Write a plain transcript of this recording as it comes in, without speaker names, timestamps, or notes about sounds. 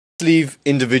leave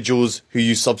individuals who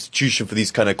use substitution for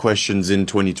these kind of questions in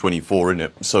 2024,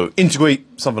 innit? So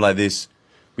integrate something like this.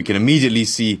 We can immediately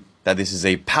see that this is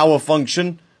a power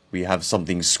function. We have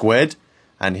something squared.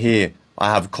 And here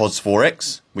I have cos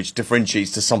 4x, which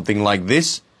differentiates to something like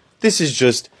this. This is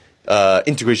just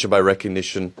integration by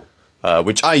recognition,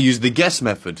 which I use the guess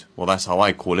method. Well, that's how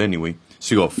I call it anyway.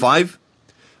 So you got 5.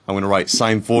 I'm going to write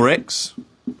sine 4x.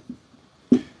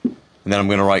 And then I'm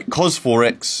going to write cos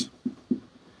 4x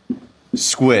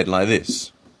squared like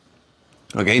this.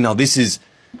 Okay, now this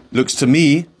looks to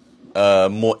me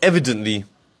more evidently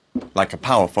like a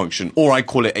power function, or I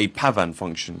call it a Pavan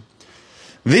function.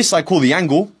 This I call the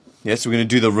angle. Yes, we're going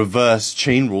to do the reverse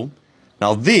chain rule.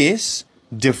 Now this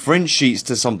differentiates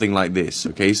to something like this.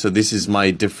 Okay, so this is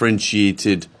my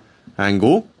differentiated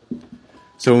angle.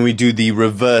 So when we do the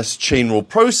reverse chain rule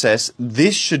process,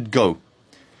 this should go.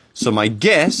 So my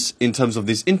guess in terms of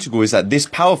this integral is that this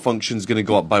power function is going to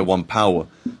go up by 1 power.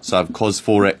 So I have cos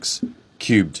 4x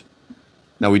cubed.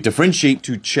 Now we differentiate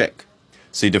to check.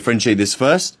 So you differentiate this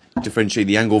first. Differentiate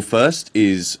the angle first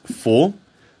is 4.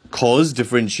 Cos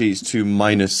differentiates to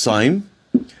minus sine.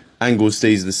 Angle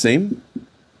stays the same.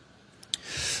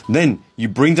 Then you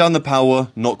bring down the power,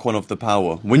 knock 1 off the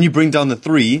power. When you bring down the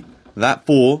 3, that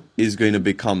 4 is going to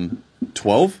become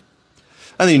 12.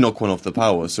 And then you knock 1 off the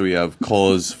power. So we have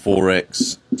cos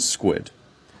 4x squared.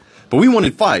 But we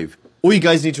wanted 5. All you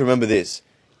guys need to remember this.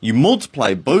 You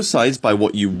multiply both sides by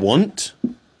what you want,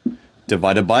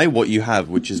 divided by what you have,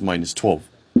 which is minus 12.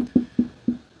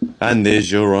 And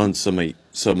there's your answer, mate.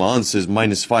 So my answer is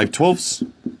minus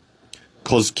 5/12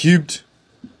 cos cubed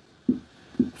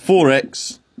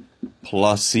 4x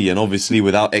plus c. And obviously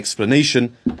without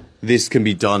explanation, this can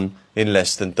be done in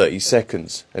less than 30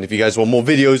 seconds. And if you guys want more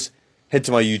videos, head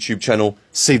to my YouTube channel,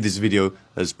 save this video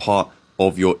as part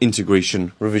of your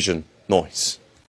integration revision. Nice.